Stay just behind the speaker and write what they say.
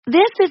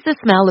This is the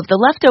smell of the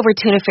leftover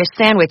tuna fish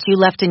sandwich you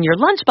left in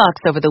your lunchbox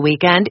over the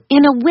weekend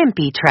in a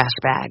wimpy trash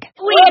bag.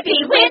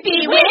 Wimpy,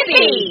 wimpy,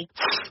 wimpy!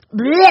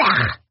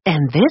 Blech!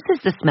 And this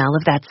is the smell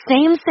of that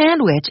same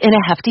sandwich in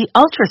a hefty,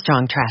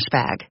 ultra-strong trash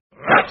bag.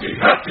 Hefty,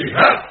 hefty,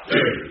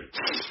 hefty!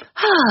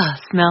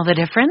 Smell the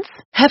difference?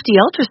 Hefty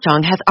Ultra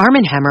Strong has Arm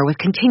 & Hammer with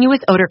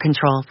continuous odor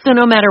control, so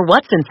no matter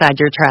what's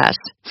inside your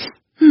trash,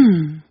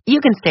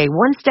 you can stay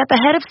one step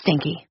ahead of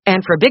stinky.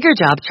 And for bigger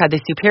jobs, try the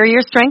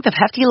superior strength of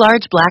Hefty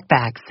Large Black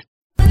Bags.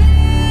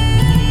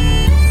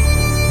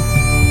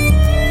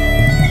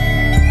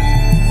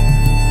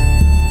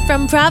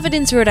 From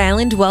Providence, Rhode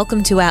Island,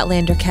 welcome to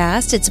Outlander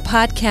Cast. It's a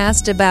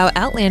podcast about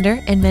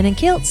Outlander and men in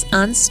kilts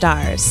on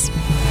Stars.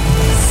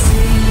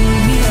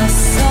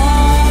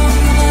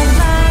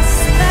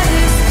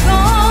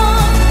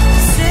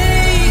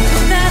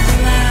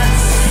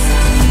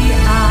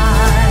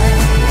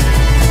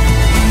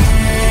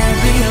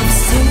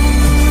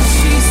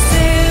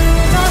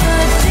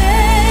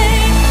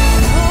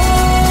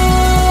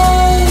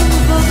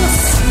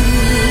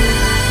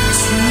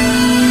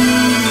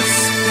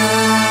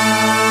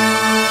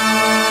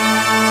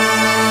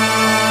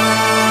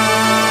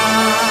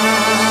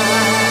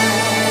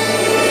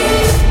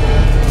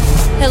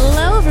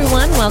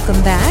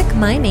 Welcome back.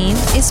 My name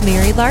is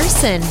Mary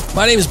Larson.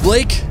 My name is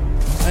Blake,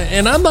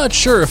 and I'm not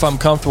sure if I'm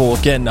comfortable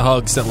with getting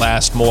hugs that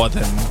last more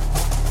than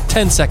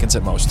 10 seconds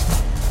at most.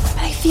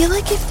 I feel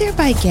like if they're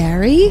by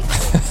Gary,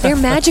 they're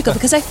magical,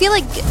 because I feel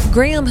like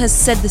Graham has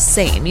said the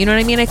same. You know what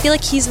I mean? I feel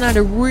like he's not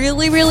a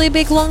really, really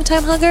big,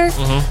 long-time hugger.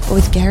 Mm-hmm. But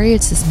with Gary,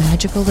 it's this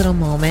magical little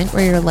moment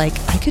where you're like,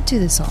 I could do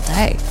this all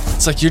day.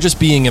 It's like you're just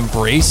being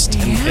embraced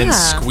and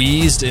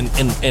squeezed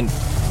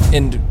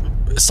and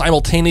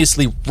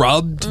simultaneously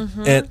rubbed.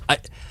 Mm-hmm. And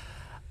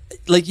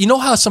you know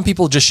how some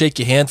people just shake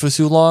your hand for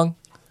too long?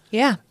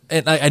 Yeah.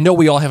 And I know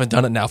we all haven't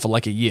done it now for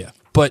like a year,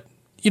 but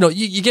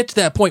you get to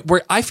that point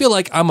where I feel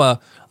like I'm a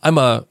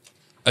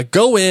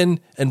go in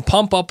and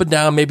pump up and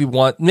down maybe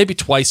once, maybe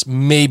twice,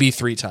 maybe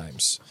 3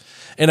 times.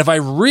 And if I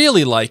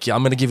really like you,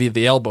 I'm going to give you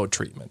the elbow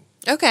treatment.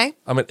 Okay.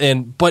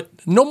 But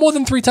no more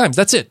than 3 times.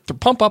 That's it. To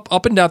pump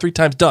up and down 3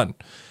 times, done.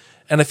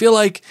 And I feel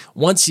like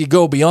once you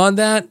go beyond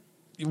that,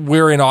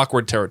 we're in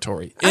awkward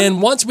territory. And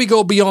once we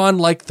go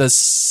beyond like the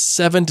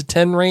 7 to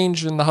 10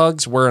 range in the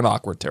hugs, we're in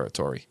awkward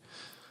territory.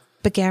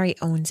 But Gary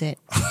owns it.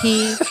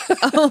 He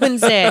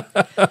owns it.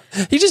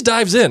 He just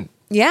dives in.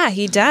 Yeah,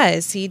 he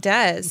does. He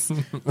does.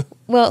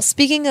 Well,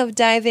 speaking of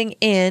diving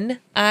in,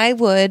 I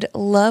would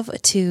love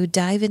to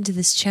dive into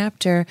this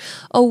chapter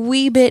a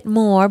wee bit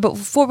more. But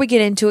before we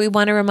get into it, we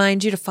want to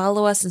remind you to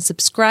follow us and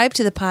subscribe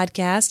to the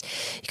podcast.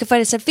 You can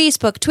find us on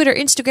Facebook, Twitter,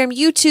 Instagram,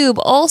 YouTube,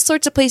 all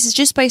sorts of places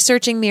just by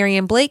searching Mary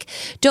and Blake.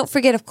 Don't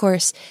forget, of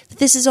course, that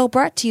this is all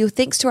brought to you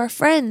thanks to our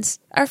friends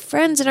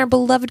in our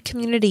beloved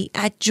community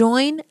at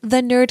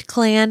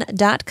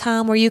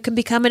jointhenerdclan.com, where you can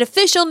become an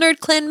official Nerd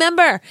Clan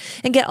member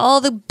and get all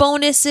the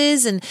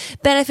bonuses and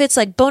benefits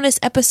like bonus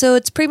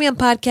episodes, premium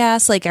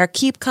podcasts like our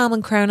Keep Calm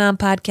and Crown On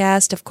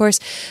podcast. Of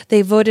course,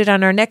 they voted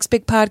on our next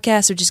big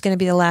podcast, which is going to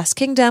be The Last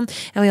Kingdom.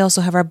 And we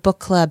also have our book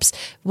clubs,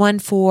 one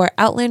for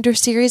Outlander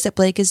series that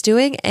Blake is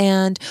doing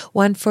and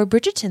one for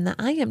Bridgerton that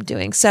I am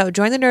doing. So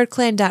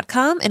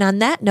jointhenerdclan.com. And on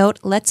that note,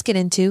 let's get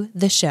into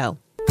the show.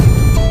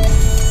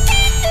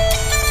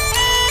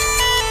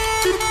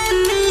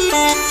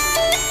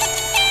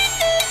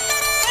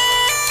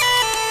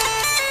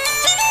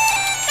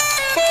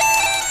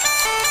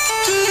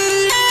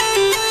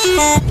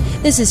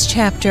 This is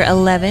Chapter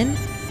 11,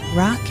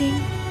 Rocking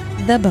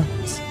the Boat.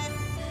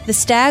 The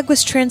stag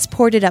was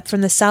transported up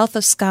from the south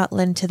of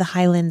Scotland to the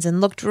Highlands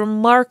and looked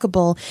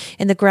remarkable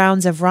in the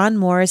grounds of Ron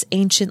Moore's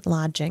ancient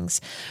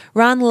lodgings.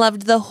 Ron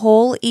loved the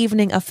whole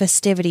evening of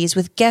festivities,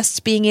 with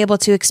guests being able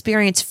to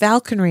experience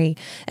falconry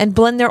and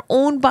blend their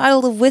own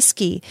bottle of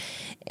whiskey.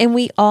 And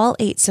we all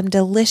ate some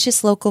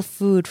delicious local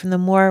food from the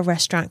Moore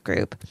restaurant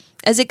group.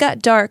 As it got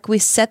dark, we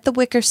set the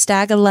wicker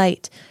stag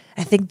alight.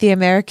 I think the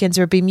Americans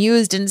were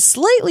bemused and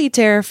slightly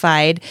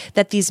terrified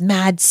that these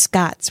mad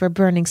Scots were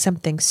burning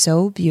something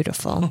so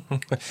beautiful.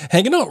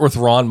 Hanging out with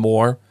Ron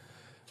Moore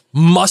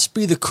must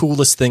be the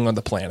coolest thing on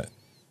the planet.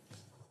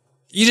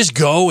 You just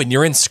go and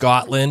you're in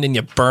Scotland and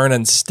you're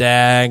burning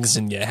stags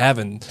and you're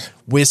having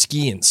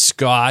whiskey and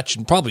scotch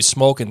and probably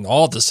smoking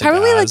all the cigars.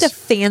 Probably like the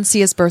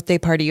fanciest birthday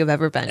party you've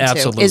ever been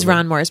to is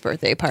Ron Moore's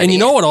birthday party. And you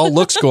know it all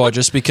looks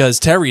gorgeous because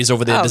Terry's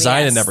over there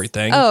designing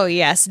everything. Oh,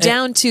 yes.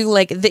 Down to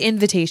like the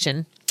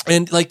invitation.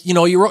 And like,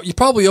 you're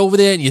probably over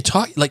there and you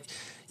talk, like,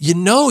 you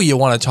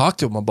want to talk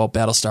to him about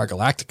Battlestar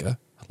Galactica.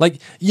 Like,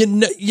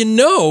 you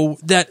know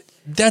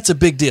that's a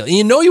big deal. And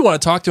you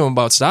want to talk to him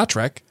about Star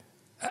Trek.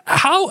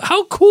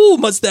 How cool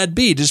must that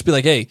be? Just be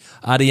like, hey,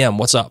 IDM,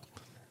 what's up?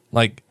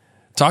 Like,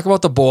 Talk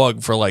about the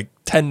Borg for like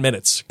 10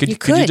 minutes. Could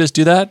you just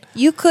do that?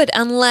 You could,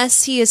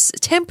 unless he is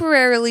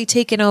temporarily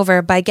taken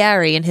over by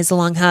Gary in his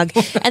long hug,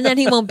 and then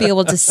he won't be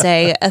able to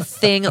say a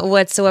thing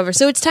whatsoever.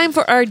 So it's time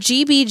for our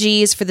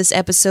GBGs for this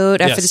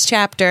episode, for this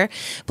chapter.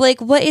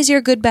 Blake, what is your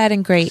good, bad,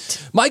 and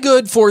great? My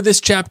good for this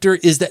chapter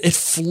is that it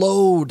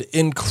flowed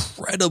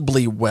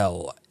incredibly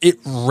well. It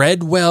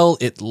read well,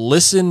 it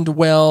listened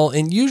well,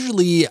 and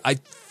usually I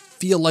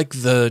feel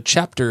like the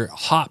chapter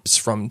hops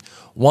from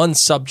one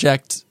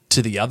subject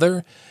to the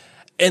other,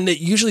 and it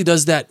usually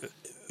does that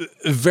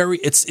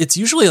it's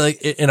usually like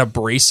an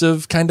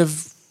abrasive kind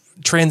of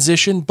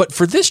transition, but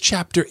for this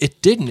chapter it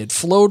didn't. It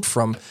flowed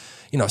from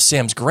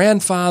Sam's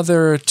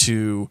grandfather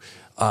to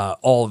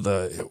all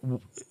the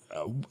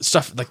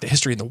stuff like the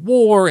history of the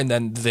war, and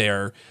then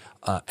their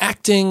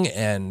acting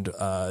and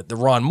the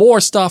Ron Moore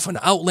stuff and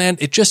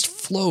Outland. It just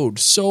flowed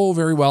so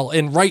very well,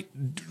 and right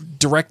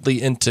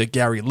directly into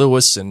Gary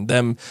Lewis and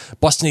them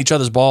busting each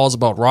other's balls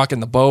about rocking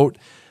the boat.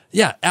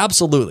 Yeah,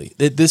 absolutely.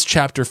 This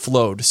chapter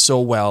flowed so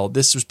well.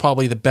 This was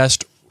probably the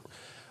best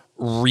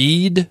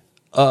read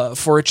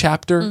for a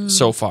chapter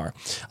so far.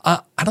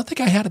 I don't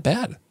think I had it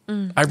bad.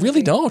 I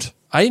really don't.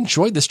 I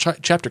enjoyed this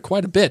chapter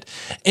quite a bit.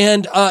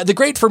 And the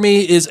great for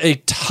me is a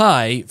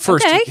tie,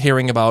 first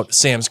hearing about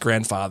Sam's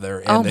grandfather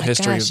and the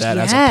history of that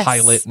as a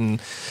pilot,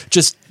 and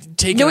just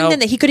taking knowing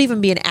that he could even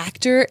be an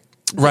actor.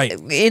 Right.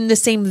 In the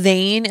same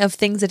vein of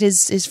things that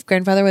his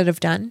grandfather would have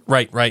done.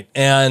 Right.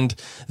 And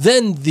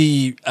then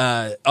the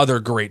other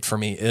great for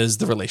me is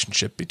the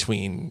relationship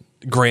between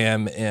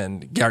Graham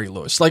and Gary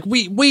Lewis. Like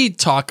we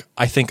talk,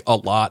 I think, a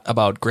lot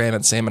about Graham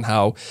and Sam and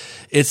how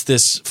it's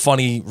this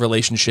funny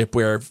relationship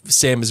where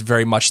Sam is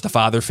very much the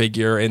father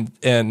figure and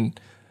Sam,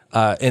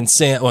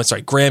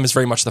 Graham is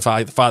very much the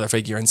father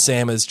figure, and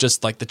Sam is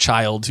just like the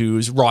child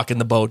who's rocking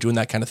the boat, doing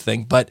that kind of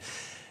thing. But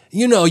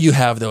you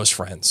have those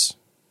friends.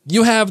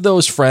 You have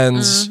those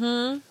friends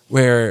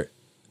where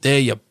they're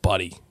your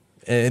buddy.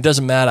 And it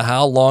doesn't matter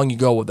how long you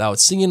go without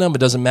seeing them. It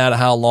doesn't matter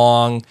how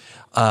long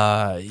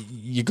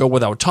you go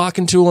without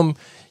talking to them.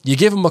 You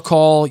give him a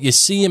call. You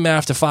see him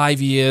after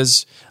 5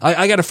 years.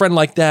 I got a friend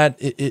like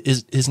that.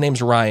 His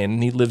name's Ryan,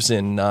 and he lives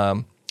in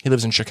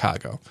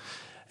Chicago.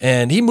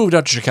 And he moved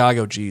out to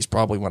Chicago,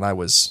 probably when I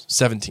was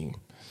 17.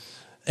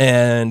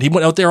 And he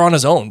went out there on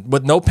his own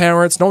with no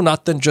parents, no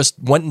nothing, just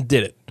went and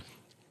did it.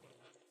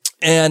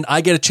 And I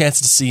get a chance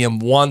to see him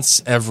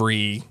once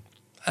every,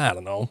 I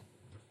don't know,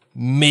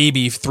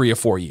 maybe 3 or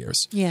 4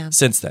 years. Yeah.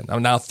 Since then.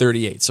 I'm now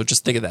 38, so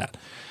just think of that.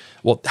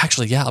 Well,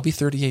 actually, yeah, I'll be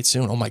 38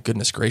 soon. Oh, my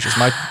goodness gracious.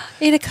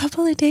 In a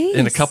couple of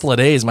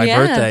days. My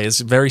birthday is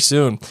very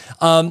soon.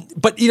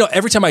 But,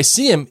 every time I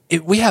see him,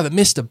 we haven't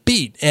missed a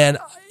beat. And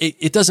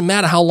it doesn't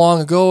matter how long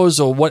it goes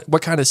or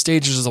what kind of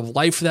stages of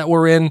life that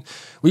we're in.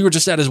 We were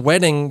just at his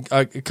wedding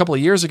a couple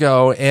of years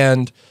ago,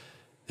 and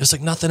it's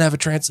like nothing ever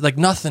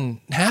nothing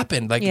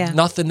happened.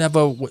 Nothing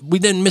ever. We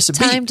didn't miss a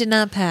beat. Time did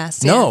not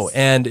pass. No, yes.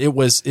 and it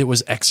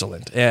was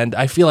excellent. And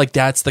I feel like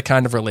that's the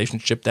kind of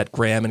relationship that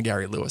Graham and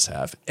Gary Lewis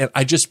have. And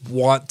I just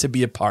want to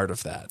be a part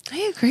of that.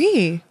 I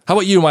agree. How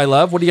about you, my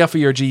love? What do you got for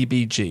your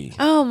GBG?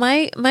 Oh,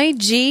 my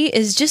G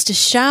is just a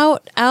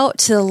shout out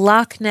to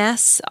Loch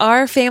Ness.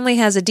 Our family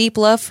has a deep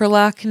love for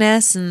Loch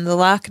Ness and the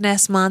Loch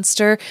Ness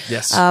monster.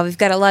 Yes. We've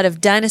got a lot of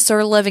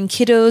dinosaur-loving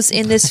kiddos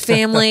in this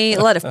family,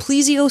 a lot of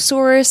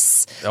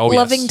plesiosaurus.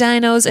 Loving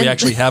dinos. We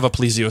actually have a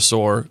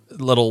plesiosaur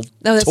little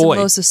that's toy.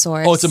 A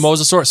mosasaurus. Oh, it's a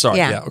mosasaur? Sorry.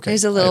 Yeah, okay.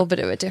 There's a little bit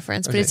of a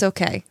difference, but it's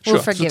okay. Sure.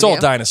 We'll forgive you. It's all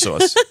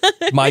dinosaurs.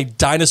 My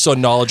dinosaur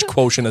knowledge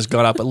quotient has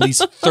gone up at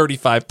least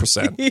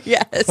 35%.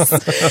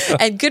 Yes.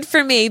 And good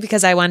for me,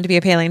 because I wanted to be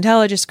a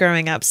paleontologist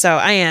growing up, so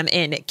I am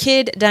in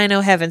kid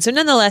dino heaven. So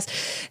nonetheless,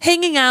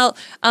 hanging out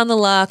on the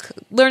loch,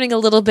 learning a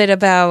little bit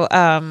about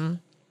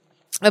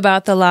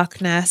the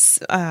Loch Ness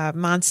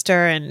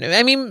monster, and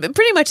I mean,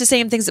 pretty much the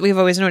same things that we've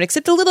always known,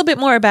 except a little bit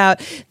more about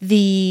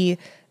the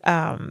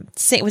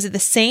Saint. Was it the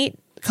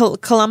Saint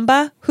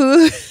Columba?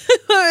 Who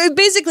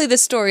basically the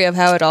story of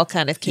how it all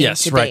kind of came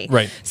to be.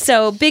 Right.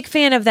 So big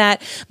fan of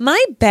that.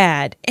 My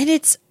bad, and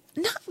it's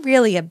not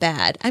really a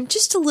bad. I'm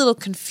just a little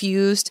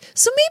confused.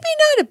 So maybe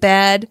not a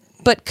bad,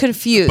 but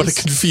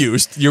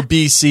confused. Your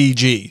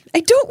BCG. I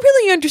don't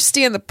really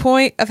understand the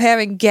point of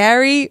having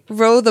Gary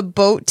row the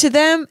boat to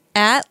them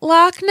at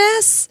Loch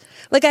Ness.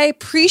 Like, I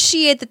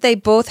appreciate that they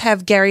both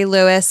have Gary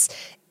Lewis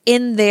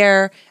in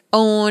their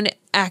own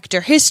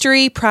actor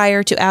history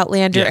prior to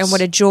Outlander, and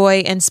what a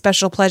joy and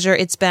special pleasure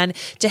it's been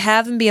to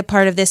have him be a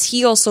part of this.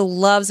 He also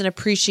loves and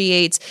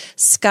appreciates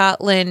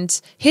Scotland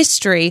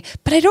history,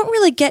 but I don't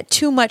really get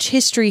too much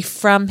history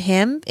from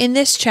him in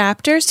this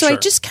chapter. So I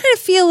just kind of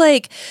feel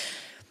like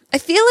I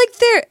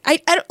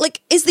don't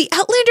like, is the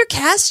Outlander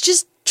cast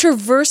just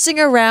traversing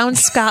around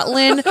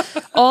Scotland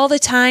all the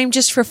time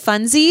just for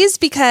funsies?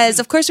 Because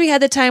of course we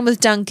had the time with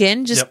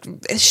Duncan just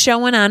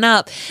showing on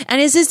up.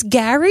 And is this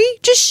Gary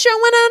just showing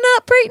on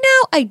up right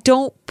now? I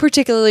don't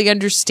particularly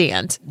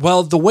understand.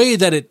 Well, the way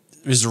that it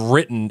is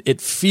written, it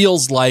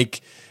feels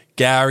like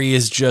Gary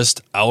is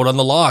just out on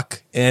the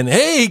loch and,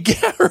 hey,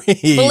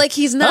 Gary. But like,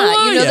 he's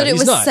not. You know that it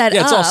was set up.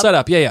 Yeah, it's all set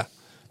up. Yeah.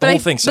 The whole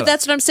thing's set But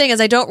that's what I'm saying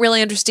is I don't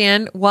really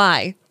understand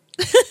why.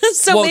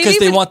 So well, maybe because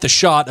they want the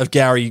shot of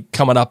Gary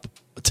coming up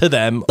to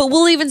them. But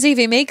we'll even see if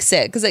he makes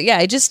it because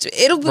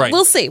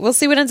we'll see. We'll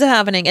see what ends up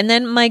happening. And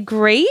then my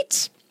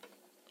great.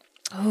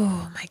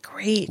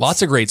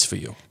 Lots of greats for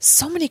you.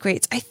 So many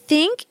greats. I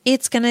think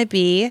it's going to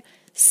be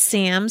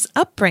Sam's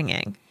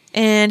upbringing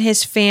and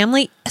his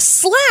family /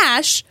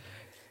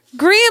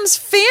 Graham's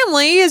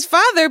family, his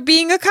father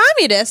being a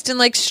communist and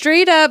like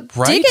straight up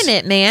digging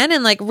it, man.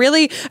 And like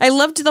really, I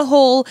loved the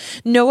whole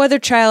no other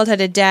child had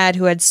a dad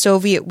who had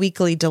Soviet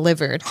Weekly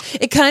delivered.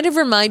 It kind of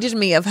reminded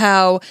me of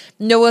how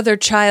no other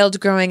child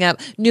growing up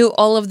knew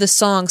all of the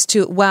songs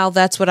to Wow,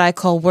 That's What I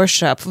Call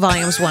Worship,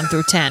 volumes 1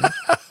 through 10.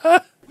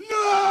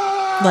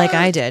 Like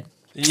I did.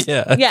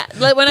 Yeah. Yeah.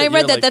 Like when I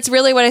read that, that's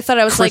really what I thought.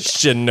 I was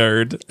Christian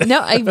nerd.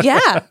 No,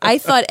 I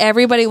thought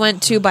everybody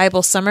went to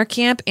Bible summer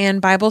camp and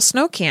Bible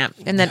snow camp,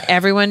 and then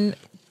everyone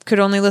could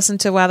only listen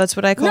to Wow, That's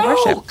What I Call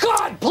Worship. No,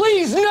 God,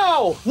 please,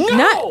 no.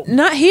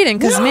 Not hating,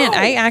 because man,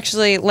 I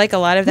actually like a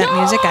lot of that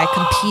music. I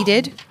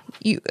competed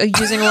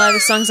using a lot of the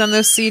songs on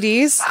those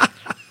CDs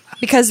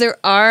because there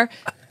are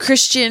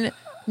Christian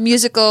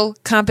musical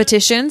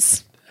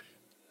competitions.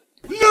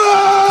 No!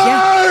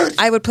 Yeah,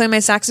 I would play my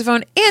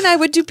saxophone and I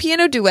would do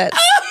piano duets.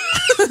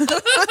 You're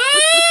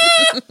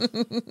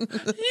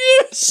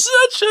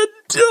such a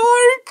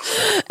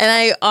dork. And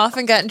I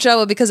often got in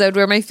trouble because I would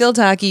wear my field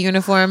hockey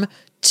uniform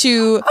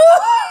to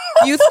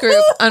youth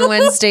group on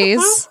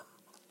Wednesdays.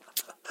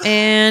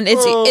 And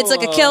it's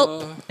like a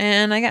kilt,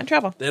 and I got in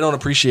trouble. They don't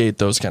appreciate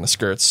those kind of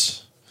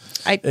skirts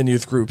in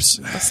youth groups.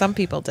 Some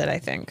people did, I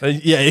think.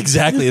 Yeah,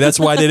 exactly. That's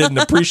why they didn't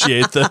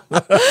appreciate them. All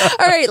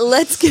right,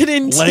 let's get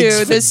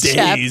into this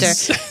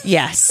days. chapter.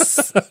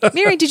 Yes.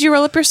 Mary, did you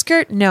roll up your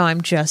skirt? No,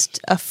 I'm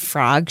just a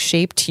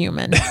frog-shaped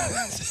human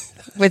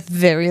with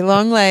very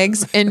long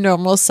legs and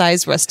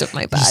normal-sized rest of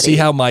my body. See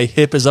how my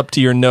hip is up to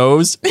your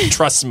nose?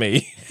 Trust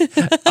me,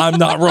 I'm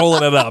not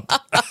rolling it up.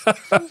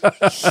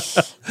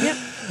 Yep.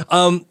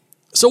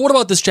 So what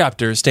about this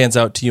chapter stands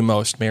out to you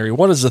most, Mary?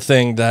 What is the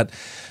thing that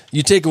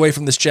you take away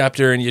from this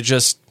chapter and you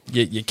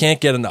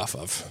can't get enough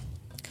of?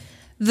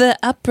 The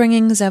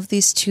upbringings of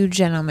these two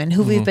gentlemen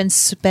who we've been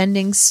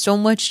spending so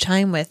much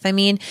time with. I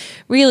mean,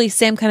 really,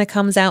 Sam kind of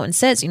comes out and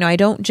says, I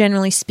don't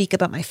generally speak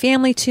about my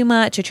family too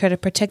much. I try to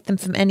protect them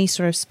from any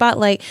sort of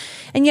spotlight.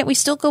 And yet we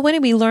still go in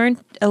and we learn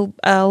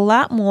a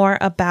lot more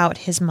about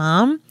his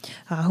mom,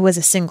 who was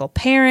a single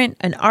parent,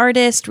 an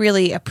artist,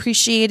 really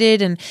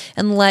appreciated and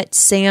let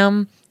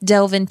Sam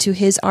delve into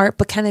his art,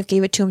 but kind of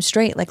gave it to him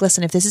straight. Like,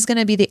 listen, if this is going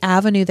to be the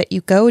avenue that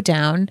you go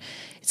down,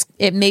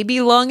 it may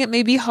be long, it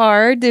may be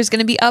hard. There's going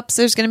to be ups,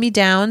 there's going to be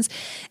downs.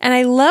 And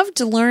I loved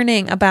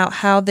learning about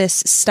how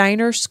this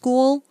Steiner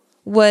school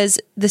was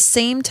the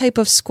same type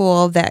of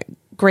school that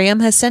Graham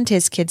has sent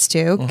his kids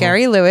to.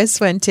 Gary Lewis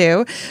went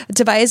to.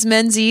 Tobias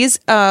Menzies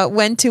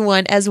went to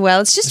one as well.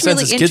 It's just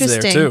really interesting.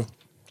 Kids there too.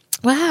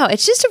 Wow.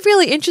 It's just a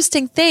really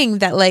interesting thing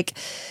that I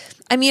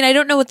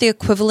don't know what the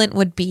equivalent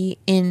would be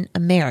in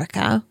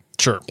America.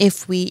 Sure.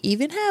 If we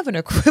even have an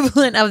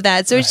equivalent of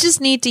that. So it's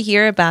just neat to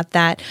hear about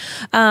that.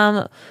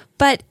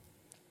 But,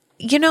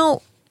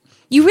 you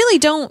really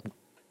don't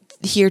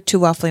hear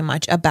too awfully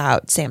much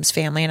about Sam's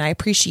family, and I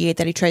appreciate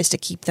that he tries to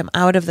keep them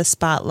out of the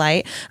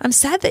spotlight. I'm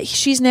sad that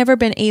she's never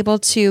been able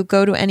to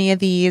go to any of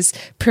these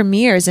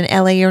premieres in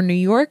LA or New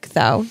York,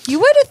 though. You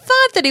would have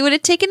thought that he would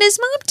have taken his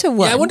mom to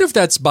one. Yeah, I wonder if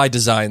that's by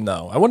design,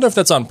 though. I wonder if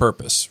that's on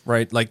purpose,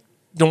 right? Like,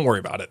 don't worry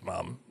about it,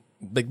 Mom.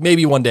 Like,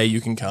 maybe one day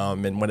you can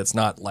come, and when it's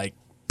not, like,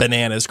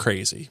 bananas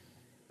crazy.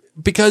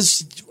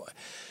 Because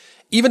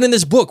even in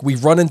this book, we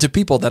run into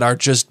people that are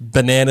just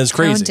bananas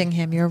crazy. Counting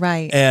him, you're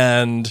right.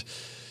 And,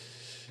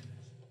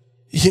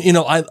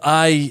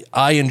 I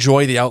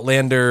enjoy the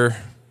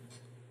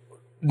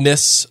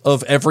Outlander-ness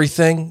of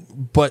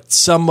everything, but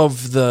some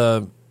of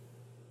the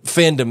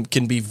fandom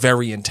can be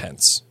very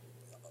intense.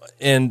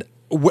 And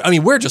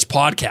we're just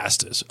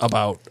podcasters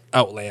about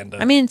Outlander.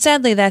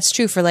 Sadly, that's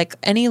true for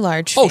any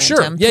large fandom. Oh,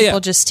 sure. Yeah,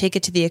 People just take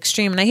it to the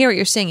extreme. And I hear what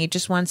you're saying. He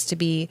just wants to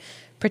be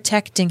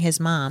protecting his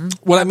mom.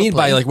 What I mean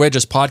by we're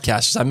just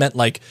podcasters, I meant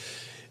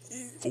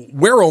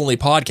we're only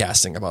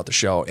podcasting about the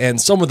show,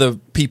 and some of the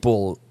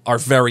people are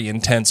very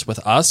intense with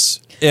us.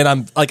 And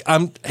I'm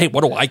hey,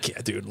 what do I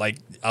care, dude?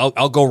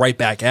 I'll go right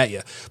back at you.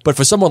 But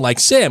for someone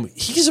like Sam,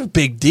 he's a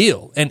big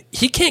deal, and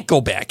he can't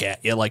go back at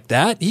you like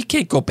that. He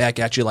can't go back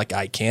at you like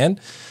I can.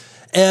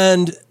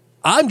 And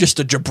I'm just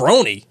a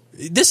jabroni.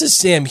 This is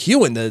Sam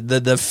Hewen,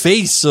 the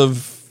face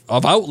of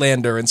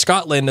Outlander and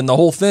Scotland and the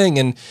whole thing,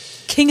 and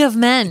King of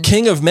Men.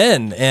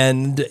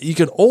 And you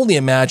can only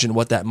imagine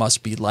what that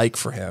must be like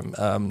for him.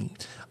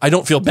 I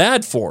don't feel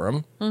bad for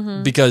him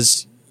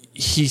because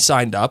he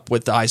signed up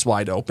with the eyes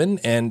wide open,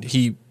 and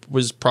he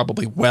was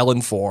probably well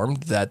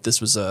informed that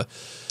this is a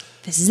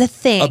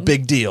thing, a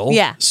big deal.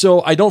 Yeah.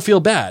 So I don't feel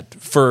bad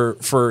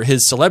for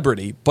his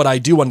celebrity, but I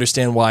do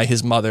understand why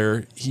his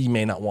mother, he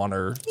may not want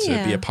her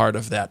to be a part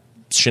of that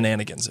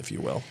shenanigans, if you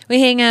will. We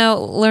hang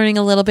out learning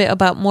a little bit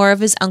about more of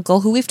his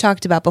uncle, who we've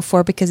talked about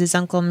before because his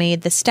uncle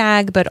made the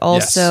stag, but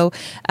also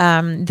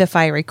the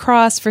Fiery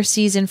Cross for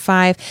season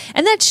 5.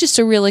 And that's just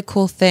a really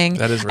cool thing.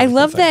 That is a really I cool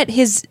love thing. that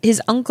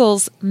his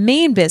uncle's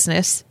main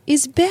business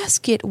is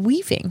basket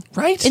weaving.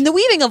 Right. In the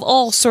weaving of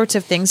all sorts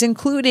of things,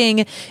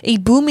 including a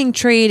booming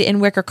trade in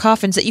wicker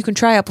coffins that you can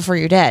try out before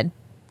you're dead.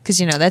 Because,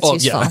 that's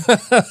useful.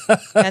 Yeah.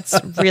 That's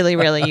really,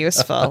 really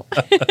useful.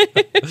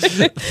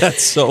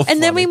 That's so funny.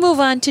 And then we move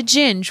on to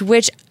Ginge,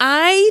 which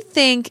I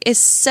think is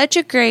such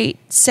a great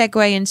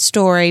segue and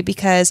story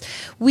because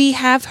we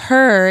have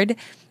heard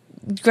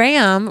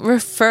Graham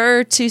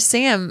refer to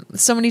Sam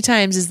so many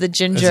times as the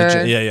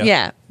ginger.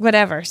 Yeah.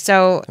 Whatever.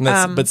 So,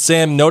 And but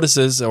Sam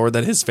notices, or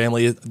that his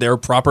family, they're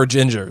proper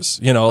gingers,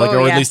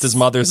 or at least his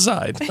mother's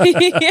side.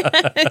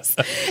 yes.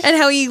 And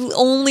how he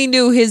only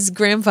knew his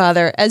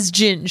grandfather as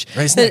Ginge.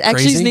 Right, isn't that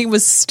Actually, his crazy? name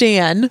was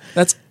Stan.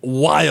 That's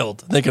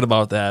wild, thinking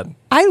about that.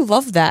 I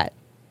love that.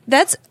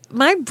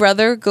 My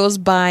brother goes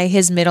by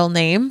his middle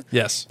name.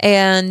 Yes.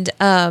 And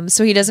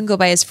so he doesn't go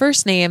by his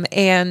first name.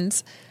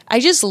 And I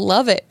just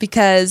love it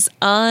because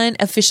on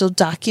official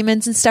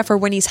documents and stuff, or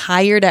when he's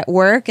hired at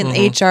work and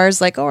HR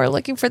is like, oh, we're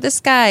looking for this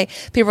guy.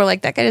 People are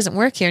like, that guy doesn't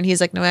work here. And he's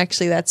like, no,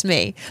 actually, that's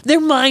me. Their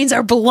minds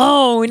are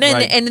blown. And,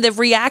 Right. and the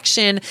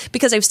reaction,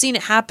 because I've seen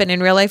it happen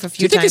in real life a Do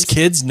few you think times. his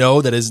kids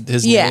know that his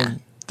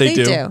name? They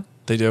do.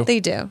 They do? They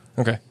do.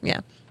 Okay.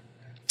 Yeah.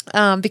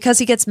 Because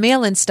he gets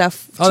mail and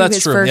stuff to that's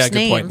his true. first Yeah, good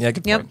name. point. Yeah,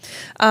 good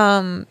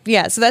point.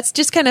 Yeah, so that's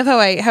just kind of how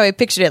I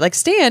pictured it. Like,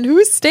 Stan,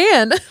 who's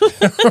Stan?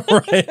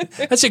 Right.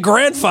 That's your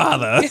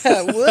grandfather.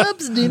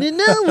 Whoops, didn't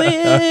know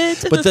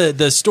it. But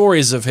the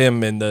stories of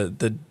him and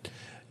the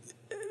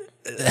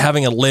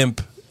having a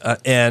limp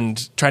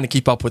and trying to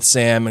keep up with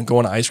Sam and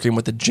going to ice cream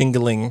with the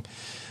jingling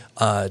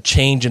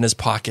change in his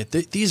pocket.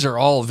 These are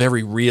all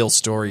very real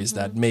stories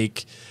that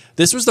make.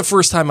 This was the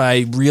first time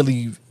I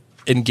really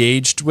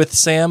engaged with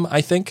Sam,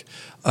 I think,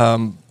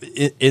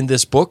 in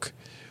this book,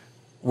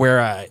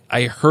 where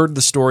I heard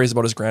the stories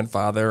about his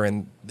grandfather,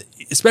 and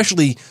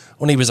especially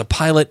when he was a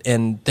pilot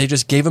and they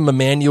just gave him a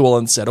manual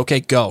and said, okay,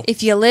 go.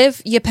 If you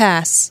live, you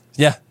pass.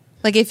 Yeah.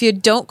 Like, if you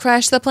don't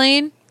crash the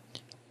plane,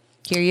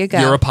 here you go.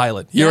 You're a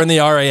pilot. You're Yeah. in the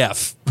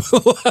RAF.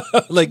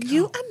 Like,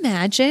 You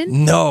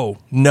imagine? no,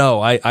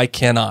 I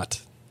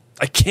cannot.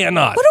 I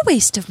cannot. What a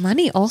waste of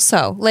money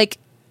also. Like,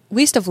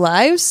 waste of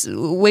lives,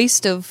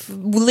 waste of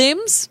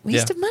limbs,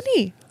 waste Yeah. of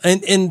money.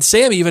 And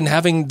Sam even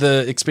having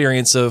the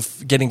experience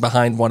of getting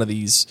behind one of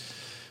these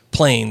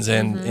planes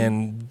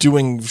and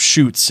doing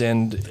shoots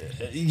and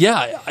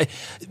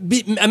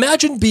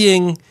imagine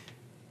being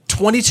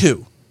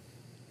 22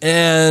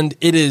 and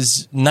it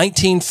is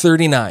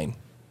 1939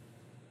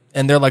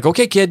 and they're like,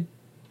 okay, kid,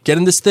 get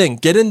in this thing,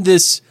 get in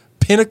this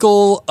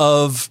pinnacle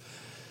of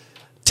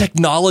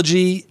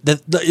technology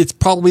that it's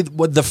probably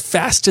the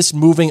fastest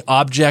moving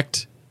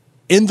object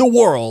in the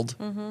world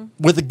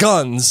with the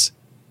guns,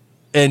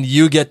 and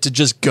you get to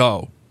just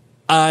go.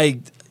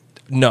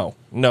 No,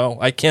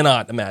 I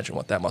cannot imagine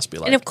what that must be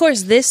like. And of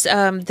course, this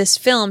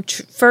film,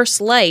 First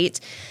Light,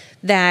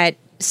 that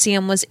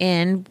Sam was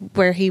in,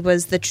 where he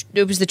was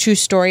it was the true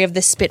story of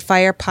the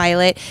Spitfire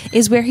pilot,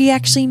 is where he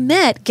actually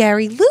met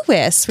Gary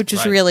Lewis, which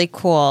was Right. really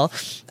cool.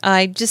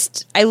 I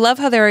love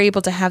how they're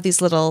able to have these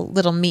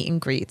little meet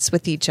and greets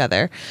with each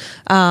other.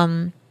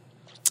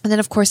 And then,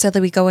 of course,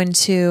 sadly, we go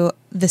into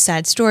the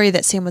sad story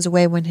that Sam was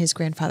away when his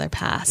grandfather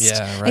passed.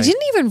 Yeah, right. I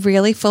didn't even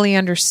really fully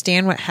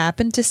understand what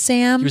happened to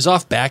Sam. He was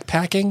off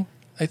backpacking,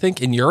 I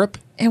think, in Europe.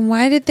 And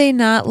why did they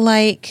not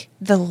like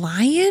the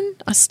lion?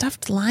 A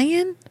stuffed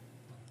lion?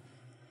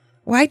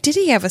 Why did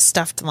he have a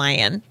stuffed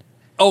lion?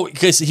 Oh,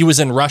 because he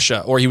was in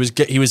Russia, or he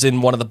was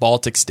in one of the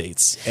Baltic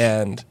states,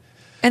 and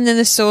And then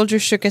the soldier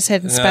shook his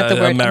head and spat the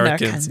word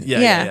Americans.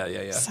 American.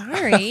 Yeah.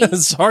 Sorry.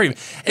 Sorry,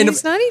 And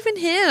it's not even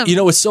him.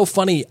 it's so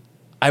funny.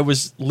 I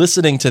was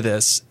listening to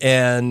this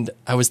and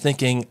I was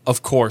thinking,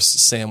 of course,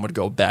 Sam would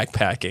go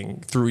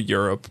backpacking through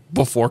Europe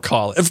before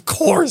college. Of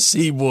course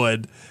he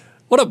would.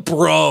 What a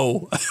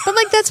bro. But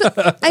like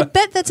I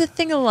bet that's a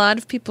thing a lot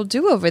of people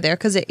do over there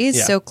because it is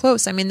Yeah. so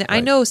close. I mean, I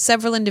Right. know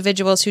several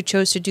individuals who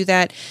chose to do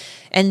that,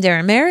 and they're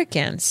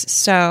Americans.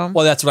 So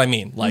Well, that's what I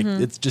mean. Like,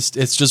 it's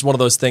just one of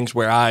those things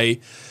where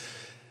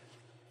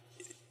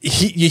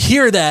you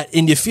hear that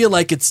and you feel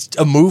like it's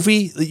a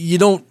movie. You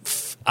don't.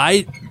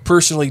 I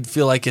personally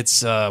feel like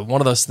it's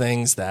one of those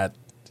things that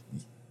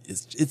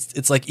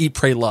it's like Eat,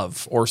 Pray,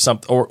 Love or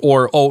something,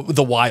 or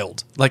The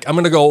Wild. Like, I'm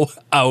gonna go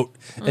out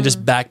and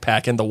just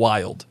backpack in the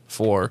wild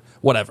for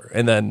whatever,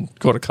 and then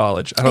go to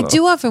college. I don't know.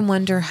 do often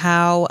wonder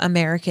how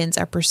Americans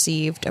are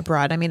perceived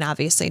abroad. I mean,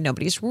 obviously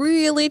nobody's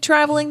really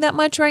traveling that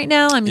much right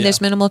now. I mean, Yeah.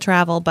 there's minimal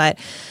travel, but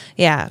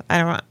yeah,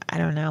 I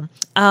don't know.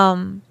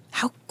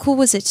 How cool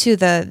was it too?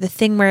 The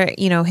thing where,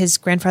 his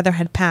grandfather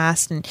had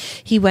passed and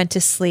he went to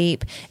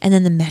sleep and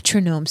then the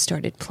metronome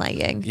started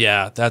playing.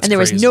 Yeah, that's And there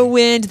crazy. was no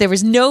wind. There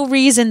was no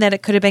reason that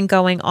it could have been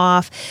going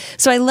off.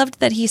 So I loved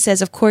that he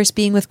says, of course,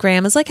 being with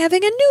Graham is like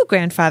having a new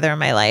grandfather in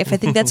my life. I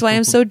think that's why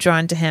I'm so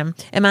drawn to him.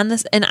 And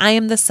I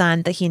am the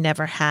son that he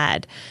never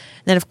had.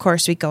 then, of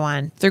course, we go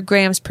on through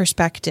Graham's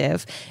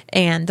perspective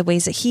and the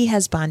ways that he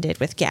has bonded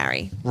with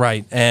Gary.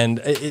 Right. And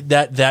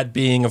that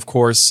being, of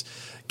course,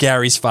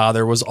 Gary's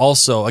father was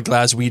also a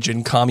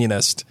Glaswegian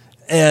communist.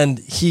 And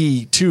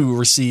he, too,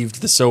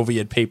 received the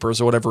Soviet papers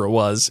or whatever it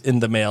was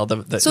in the mail.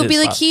 So it'd be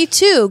like he,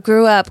 too,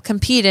 grew up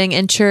competing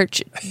in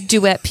church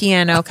duet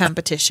piano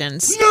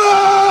competitions.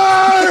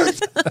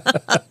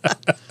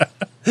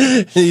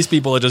 These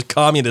people are just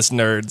communist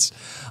nerds.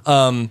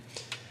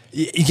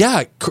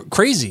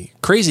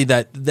 Crazy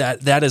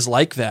that is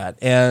like that.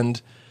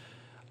 And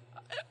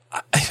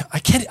I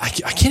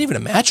can't even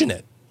imagine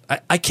it.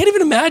 I can't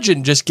even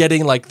imagine just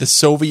getting like the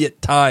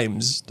Soviet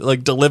Times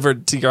like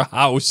delivered to your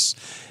house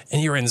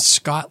and you're in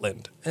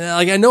Scotland. And,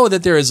 like, I know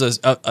that there is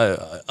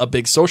a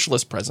big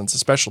socialist presence,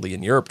 especially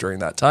in Europe during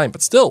that time,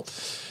 but still,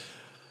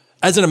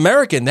 as an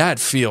American, that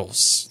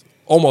feels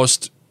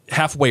almost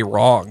halfway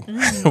wrong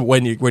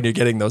when you're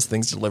getting those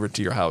things delivered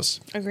to your house.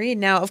 Agreed.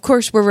 Now, of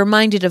course, we're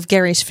reminded of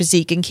Gary's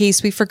physique in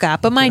case we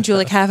forgot. But mind you,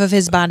 like half of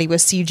his body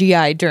was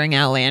CGI during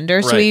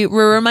Outlander. So we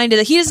were reminded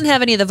that he doesn't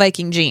have any of the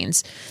Viking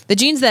genes. The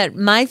genes that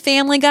my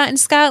family got in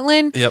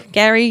Scotland,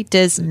 Gary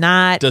does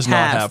not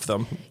have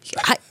them.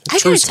 I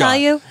gotta tell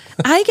you,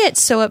 I get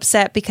so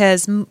upset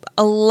because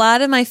a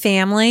lot of my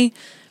family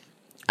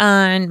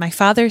on my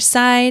father's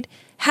side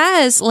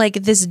has like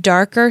this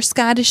darker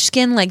Scottish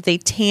skin, like they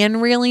tan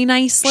really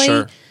nicely.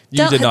 Sure.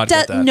 You did not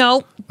get that.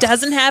 No,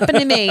 doesn't happen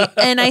to me.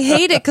 And I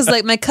hate it because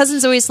like my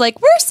cousin's always like,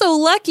 we're so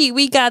lucky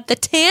we got the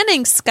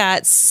tanning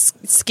Scots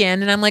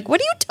skin. And I'm like, what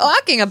are you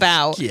talking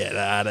about? Get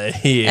out of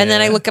here. And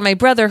then I look at my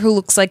brother who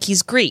looks like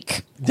he's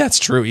Greek. That's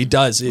true. He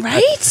does.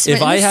 Right?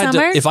 If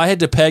I had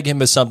to peg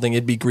him as something,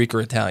 it'd be Greek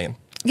or Italian.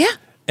 Yeah.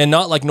 And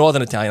not like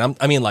Northern Italian.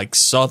 I mean like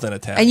Southern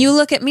Italian. And you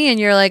look at me and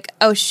you're like,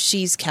 oh,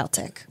 she's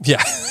Celtic.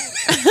 Yeah.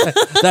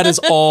 That is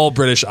all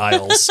British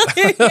Isles.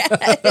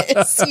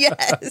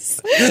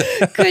 yes.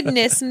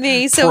 Goodness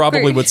me. So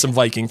probably with some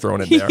Viking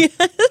thrown in there.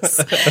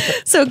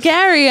 Yes. So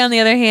Gary, on the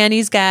other hand,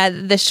 he's got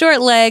the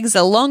short legs,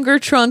 a longer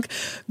trunk,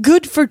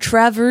 good for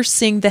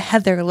traversing the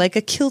heather like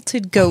a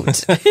kilted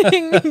goat,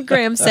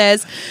 Graham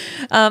says.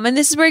 And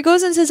this is where he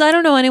goes and says, I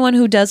don't know anyone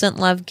who doesn't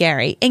love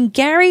Gary. And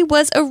Gary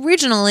was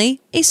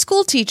originally a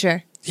school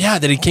teacher. Yeah,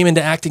 that he came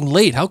into acting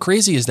late. How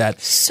crazy is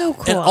that? So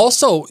cool. And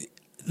also,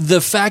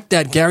 the fact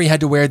that Gary had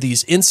to wear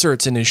these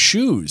inserts in his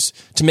shoes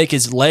to make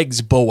his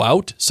legs bow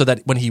out so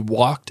that when he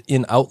walked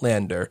in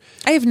Outlander.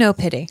 I have no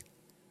pity.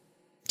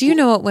 Do you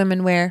know what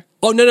women wear?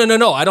 Oh,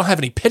 no. I don't have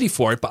any pity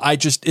for it, but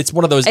it's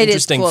one of those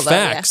interesting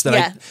facts that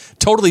I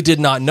totally did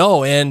not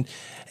know. And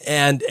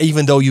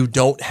even though you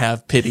don't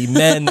have pity,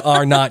 men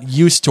are not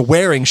used to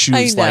wearing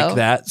shoes like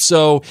that.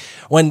 So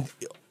when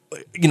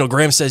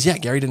Graham says, yeah,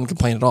 Gary didn't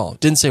complain at all.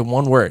 Didn't say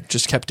one word.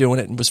 Just kept doing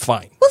it and was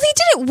fine. Well, he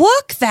didn't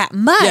walk that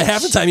much. Yeah,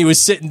 half the time he was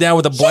sitting down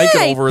with a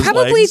blanket over his legs.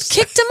 Probably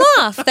kicked him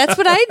off. That's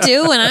what I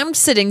do when I'm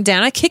sitting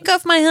down. I kick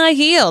off my high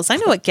heels. I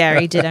know what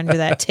Gary did under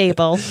that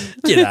table.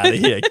 Get out of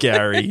here,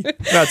 Gary.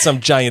 Not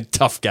some giant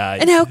tough guy.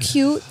 And how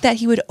cute that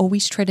he would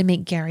always try to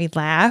make Gary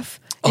laugh.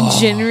 And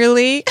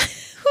generally...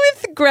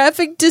 with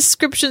graphic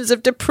descriptions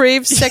of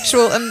depraved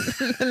sexual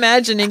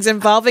imaginings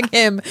involving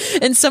him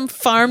and some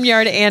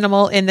farmyard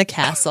animal in the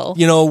castle.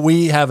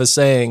 We have a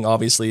saying,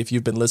 obviously, if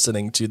you've been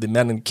listening to the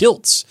Men in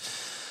Kilts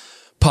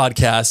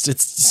podcast,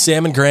 it's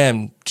Sam and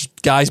Graham,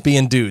 guys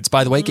being dudes.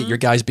 By the way, get your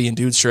guys being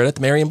dudes shirt at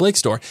the Mary and Blake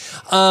store.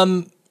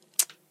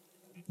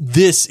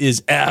 This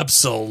is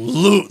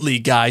absolutely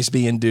guys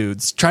being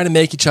dudes, trying to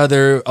make each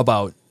other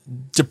about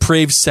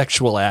depraved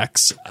sexual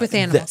acts. With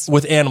animals.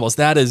 With animals.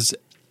 That is...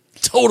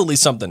 totally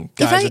something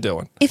guys are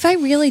doing. If I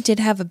really did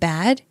have a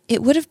bad,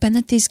 it would have been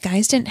that these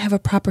guys didn't have a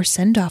proper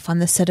send-off on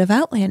the set of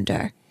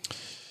Outlander.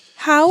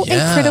 How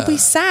incredibly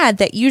sad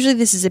that usually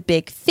this is a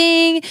big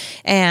thing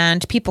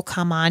and people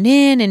come on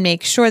in and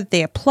make sure that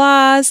they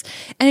applause,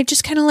 and it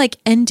just kind of like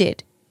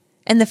ended.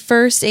 And the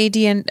first AD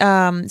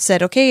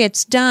said, okay,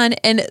 it's done.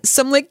 And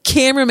some like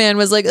cameraman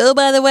was like, oh,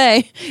 by the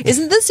way,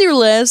 isn't this your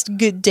last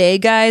good day,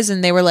 guys?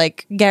 And they were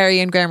like, Gary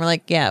and Graham were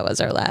like, yeah, it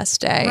was our last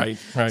day.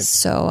 Right.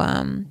 So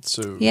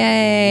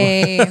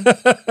yay.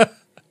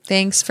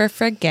 Thanks for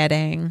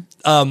forgetting.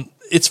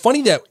 It's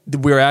funny that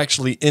we're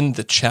actually in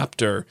the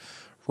chapter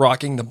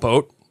Rocking the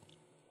Boat,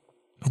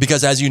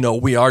 because as you know,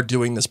 we are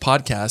doing this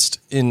podcast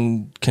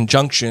in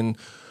conjunction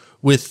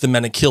with the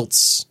Men in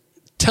Kilts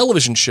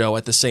television show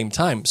at the same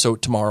time. So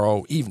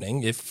tomorrow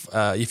evening, if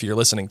you're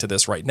listening to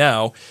this right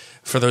now,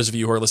 for those of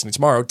you who are listening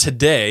tomorrow,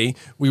 today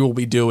we will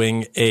be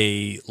doing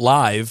a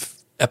live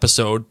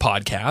episode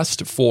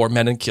podcast for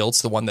Men in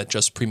Kilts, the one that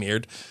just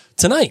premiered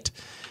tonight.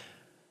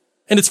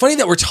 And it's funny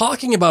that we're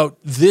talking about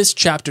this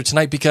chapter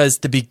tonight because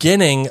the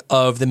beginning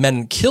of the Men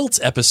in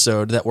Kilts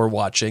episode that we're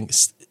watching,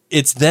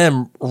 it's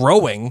them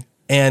rowing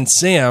and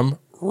Sam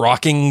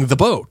rocking the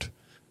boat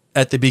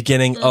at the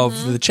beginning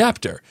of the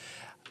chapter.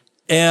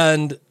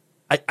 And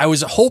I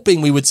was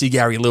hoping we would see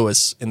Gary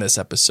Lewis in this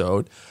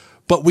episode,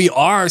 But we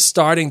are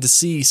starting to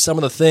see some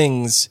of the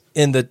things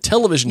in the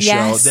television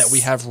show that we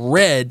have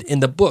read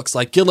in the books,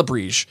 like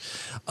Gillibrige.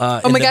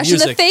 Oh my gosh,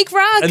 and the fake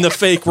rock. And the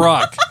fake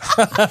rock.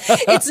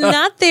 It's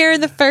not there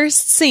in the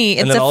first scene.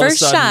 It's the first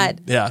shot.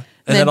 Yeah.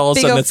 And then all of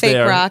a sudden it's fake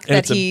there. rock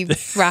that he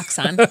rocks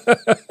on.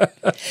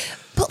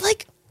 But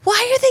like,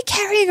 why are they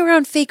carrying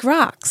around fake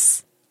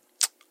rocks?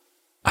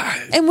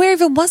 And where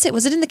even was it?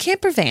 Was it in the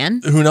camper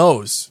van? Who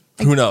knows?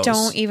 Who knows?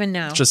 Don't even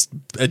know. Just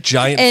a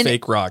giant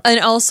fake rock. And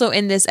also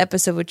in this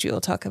episode, which you will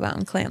talk about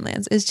in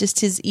Clanlands, is just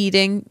his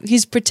eating.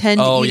 He's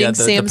pretend eating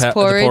Sam's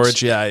porridge. The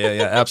porridge.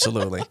 Yeah,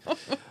 absolutely.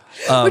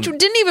 Which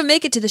didn't even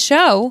make it to the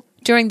show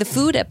during the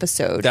food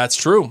episode. That's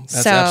true.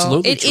 That's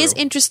absolutely true. It is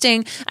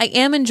interesting. I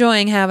am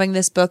enjoying having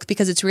this book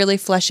because it's really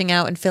fleshing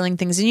out and filling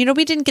things in. You know,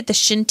 we didn't get the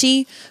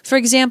shinty, for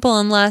example,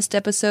 in last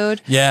episode.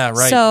 Yeah,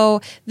 right.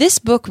 So this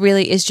book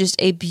really is just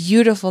a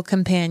beautiful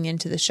companion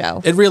to the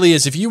show. It really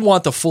is. If you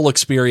want the full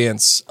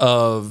experience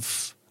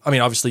of, I mean,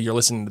 obviously you're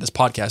listening to this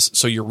podcast,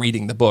 so you're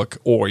reading the book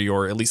or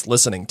you're at least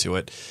listening to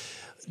it.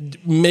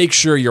 Make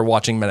sure you're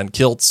watching Men in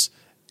Kilts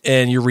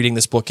and you're reading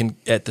this book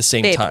at the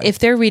same time. If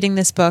they're reading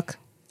this book,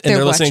 and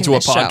they're listening to a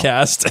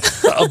podcast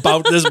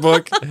about this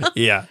book,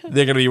 yeah,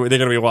 they're gonna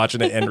be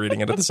watching it and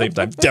reading it at the same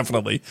time.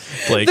 Definitely,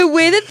 Blake. The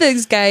way that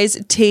those guys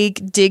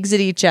take digs at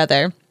each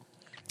other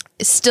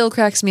still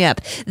cracks me up.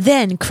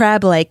 Then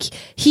Crab,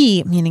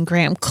 meaning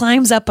Graham,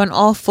 climbs up on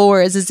all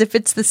fours as if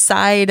it's the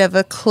side of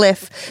a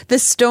cliff. The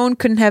stone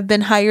couldn't have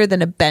been higher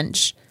than a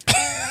bench.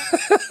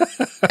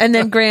 And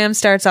then Graham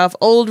starts off,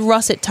 old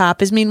russet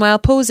top is meanwhile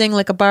posing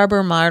like a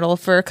barber model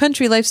for a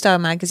country lifestyle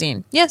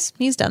magazine. Yes,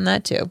 he's done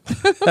that too.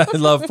 I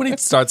love when he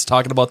starts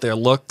talking about their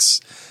looks.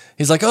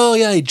 He's like, oh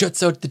yeah, he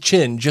juts out the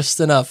chin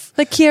just enough.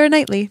 Like Keira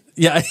Knightley.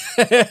 Yeah.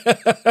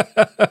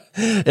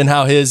 And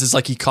how his is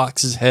like he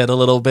cocks his head a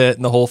little bit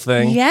and the whole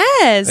thing.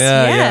 Yes.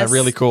 Yeah,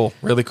 really cool.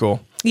 Really cool.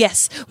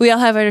 Yes, we all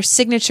have our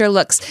signature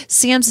looks.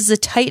 Sam's is a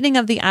tightening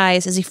of the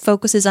eyes as he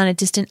focuses on a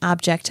distant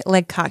object,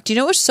 leg cocked. You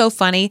know what's so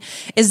funny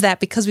is that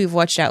because we've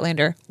watched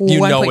Outlander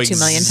 1.2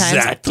 million times.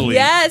 Exactly.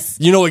 Yes.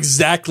 You know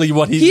exactly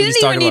what he's talking about. He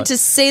didn't even need to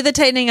say the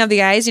tightening of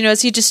the eyes. You know,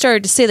 as he just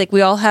started to say, like,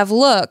 we all have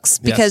looks.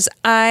 Because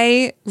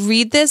I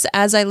read this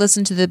as I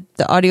listen to the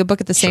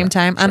audiobook at the same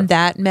time. I'm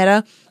that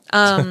meta.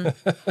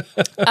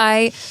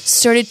 I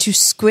started to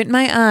squint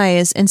my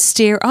eyes and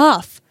stare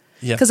off.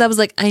 Because I was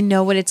like, I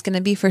know what it's going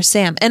to be for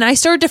Sam. And I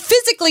started to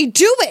physically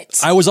do it.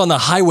 I was on the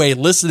highway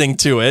listening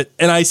to it,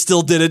 and I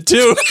still did it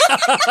too.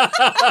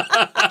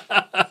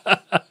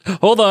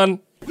 Hold on.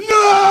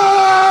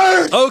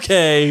 Nerd!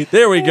 Okay,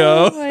 there we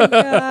go. Oh my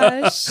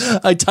gosh.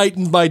 I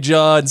tightened my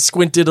jaw and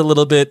squinted a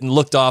little bit and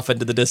looked off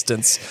into the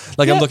distance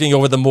like I'm looking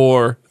over the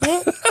moor.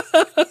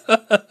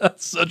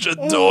 Such a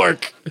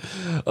dork.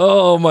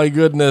 Oh my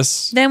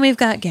goodness. Then we've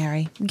got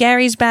Gary.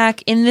 Gary's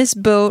back in this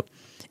boat.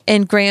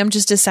 And Graham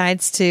just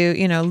decides to,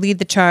 lead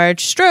the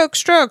charge. Stroke,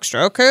 stroke,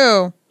 stroke,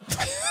 who?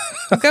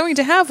 I'm going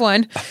to have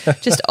one.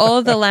 Just all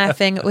of the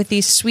laughing with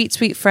these sweet,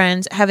 sweet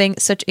friends having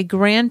such a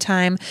grand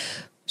time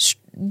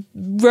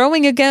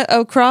rowing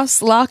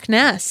across Loch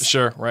Ness.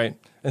 Sure, right.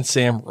 And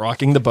Sam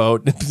rocking the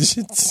boat.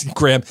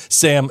 Graham,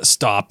 Sam,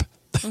 stop.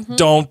 Mm-hmm.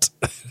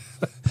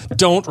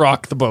 Don't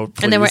rock the boat,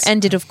 please. And then we're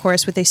ended, of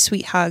course, with a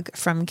sweet hug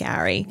from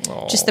Gary.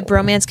 Aww. Just the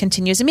bromance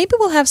continues. And maybe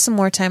we'll have some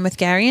more time with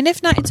Gary. And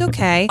if not, it's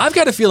okay. I've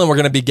got a feeling we're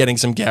going to be getting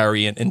some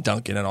Gary and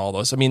Duncan and all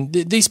those. I mean,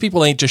 these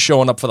people ain't just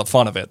showing up for the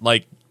fun of it.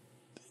 Like,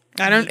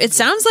 it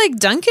sounds like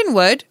Duncan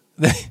would.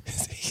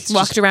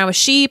 Walked around with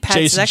sheep,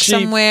 had sex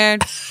somewhere,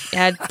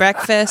 had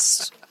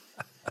breakfast.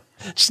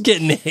 Just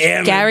getting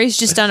hammered. Gary's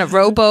just on a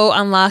rowboat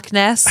on Loch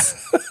Ness.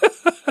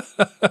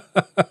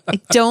 I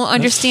don't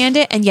understand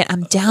it, and yet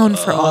I'm down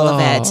for all of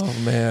it. Oh,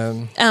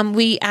 man.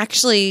 We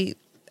actually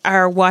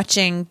are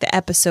watching the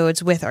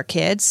episodes with our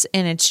kids,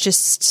 and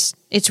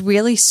it's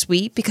really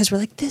sweet because we're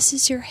like, this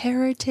is your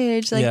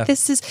heritage. Like,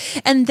 this is,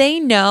 and they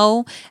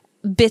know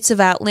bits of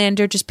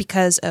Outlander just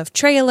because of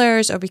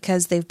trailers or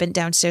because they've been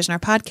downstairs in our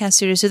podcast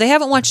studio. So they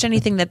haven't watched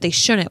anything that they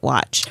shouldn't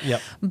watch.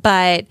 Yep.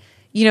 But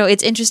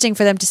it's interesting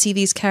for them to see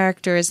these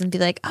characters and be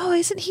like, oh,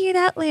 isn't he an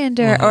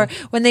Outlander? Or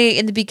when they,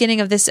 in the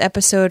beginning of this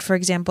episode, for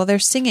example, they're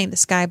singing the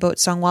Skyboat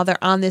song while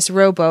they're on this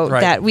rowboat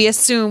that we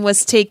assume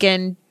was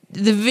taken,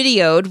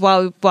 videoed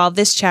while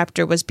this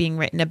chapter was being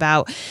written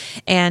about.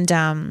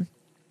 And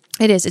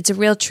it's a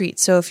real treat.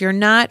 So if you're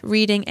not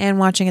reading and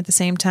watching at the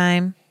same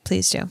time,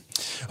 please do.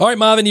 All right,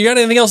 Marvin, you got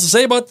anything else to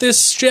say about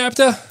this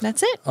chapter?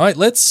 That's it. All right,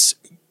 let's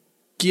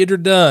get her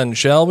done,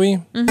 shall we?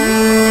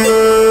 Mm-hmm.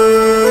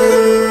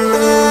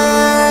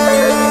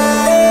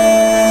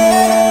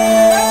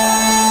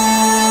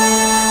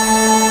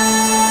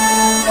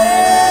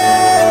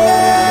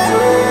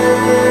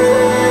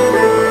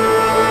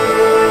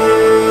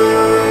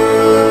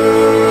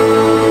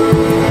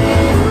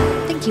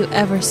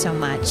 Ever so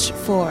much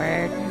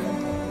for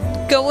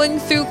going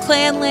through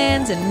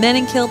Clanlands and Men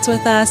in Kilts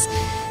with us.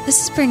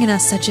 This is bringing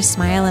us such a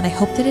smile, and I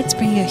hope that it's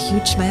bringing a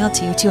huge smile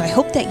to you too. I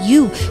hope that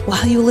you,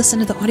 while you listen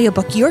to the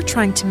audiobook, you're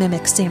trying to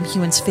mimic Sam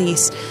Hewen's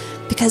face,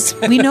 because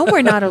we know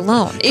we're not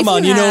alone. Come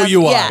on, you know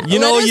you are. Yeah, you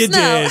know let us you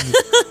know.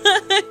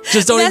 did.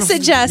 Just don't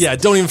Message even, us. Yeah,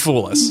 don't even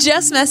fool us.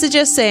 Just message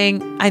us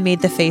saying, I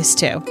made the face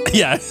too.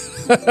 Yeah.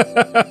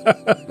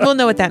 We'll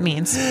know what that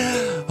means.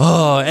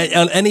 Oh,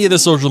 on any of the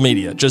social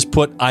media, just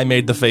put I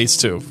made the face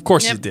too. Of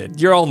course you did.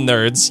 You're all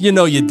nerds. You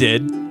know you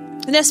did.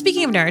 Now,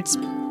 speaking of nerds,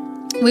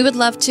 we would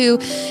love to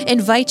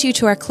invite you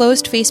to our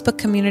closed Facebook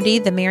community,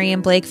 the Mary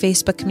and Blake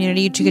Facebook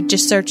community. You could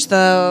just search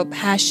the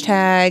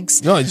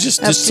hashtags. No,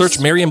 just search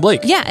Mary and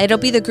Blake. Yeah, it'll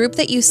be the group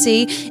that you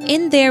see.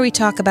 In there, we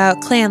talk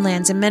about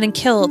Clanlands and Men in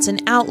Kilts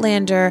and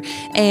Outlander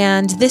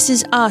and This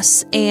Is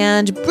Us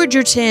and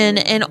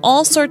Bridgerton and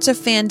all sorts of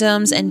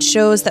fandoms and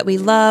shows that we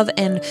love.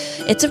 And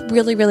it's a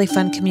really, really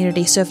fun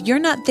community. So if you're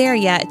not there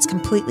yet, it's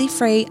completely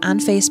free on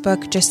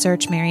Facebook. Just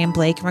search Mary and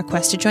Blake and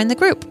request to join the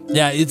group.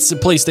 Yeah, it's a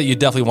place that you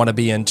definitely want to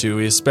be into,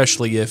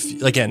 especially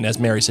if, again, as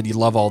Mary said, you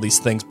love all these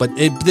things. But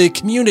the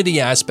community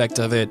aspect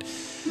of it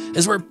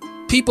is where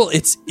people,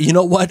 it's, you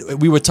know what?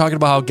 We were talking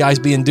about how guys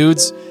being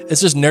dudes.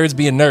 It's just nerds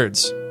being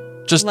nerds.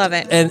 Just love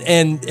it.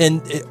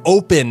 And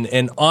open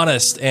and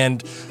honest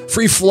and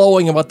free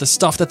flowing about the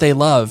stuff that they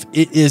love.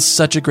 It is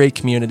such a great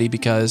community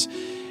because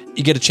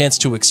you get a chance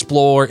to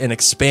explore and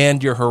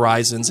expand your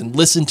horizons and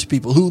listen to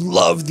people who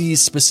love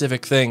these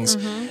specific things.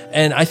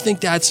 And I think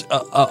that's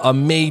a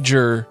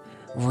major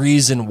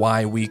reason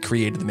why we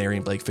created the Mary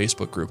and Blake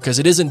Facebook group, because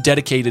it isn't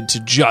dedicated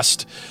to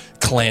just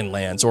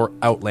Clanlands or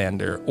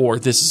Outlander or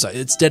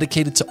it's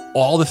dedicated to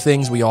all the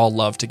things we all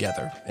love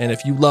together. And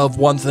if you love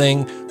one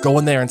thing, go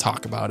in there and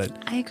talk about it.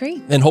 I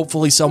agree. And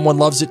hopefully someone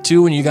loves it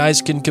too, and you guys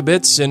can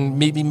kibitz and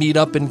maybe meet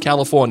up in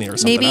California or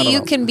something. Maybe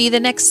you can be the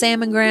next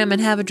Sam and Graham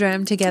and have a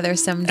dram together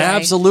someday.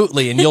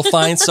 Absolutely. And you'll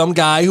find some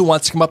guy who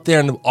wants to come up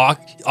there and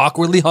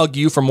awkwardly hug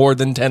you for more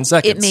than 10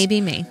 seconds. It may be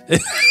me.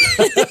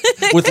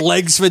 With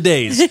legs for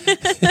days.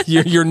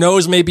 Your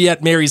nose may be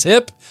at Mary's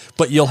hip,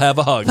 but you'll have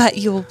a hug. But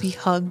you will be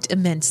hugged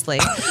immensely.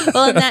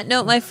 Well, on that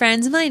note, my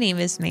friends, my name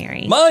is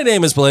Mary. My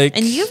name is Blake.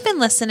 And you've been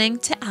listening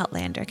to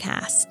Outlander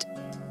Cast.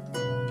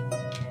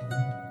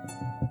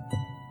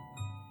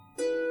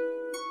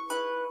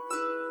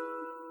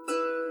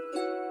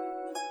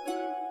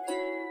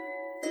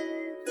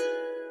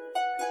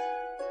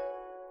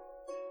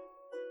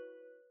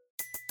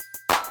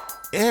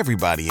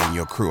 Everybody in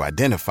your crew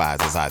identifies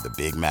as either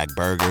Big Mac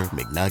Burger,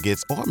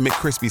 McNuggets, or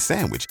McCrispy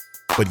Sandwich.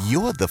 But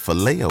you're the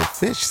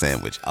Filet-O-Fish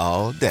Sandwich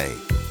all day.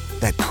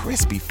 That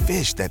crispy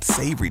fish, that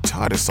savory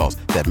tartar sauce,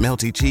 that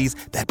melty cheese,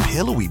 that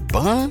pillowy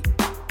bun.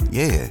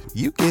 Yeah,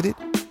 you get it.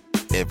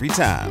 Every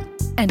time.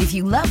 And if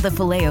you love the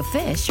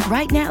Filet-O-Fish,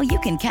 right now you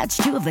can catch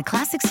two of the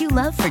classics you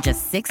love for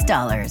just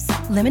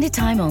 $6. Limited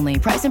time only.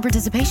 Price and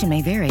participation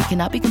may vary.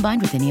 Cannot be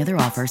combined with any other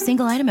offer.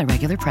 Single item at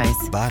regular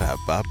price.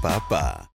 Ba-da-ba-ba-ba.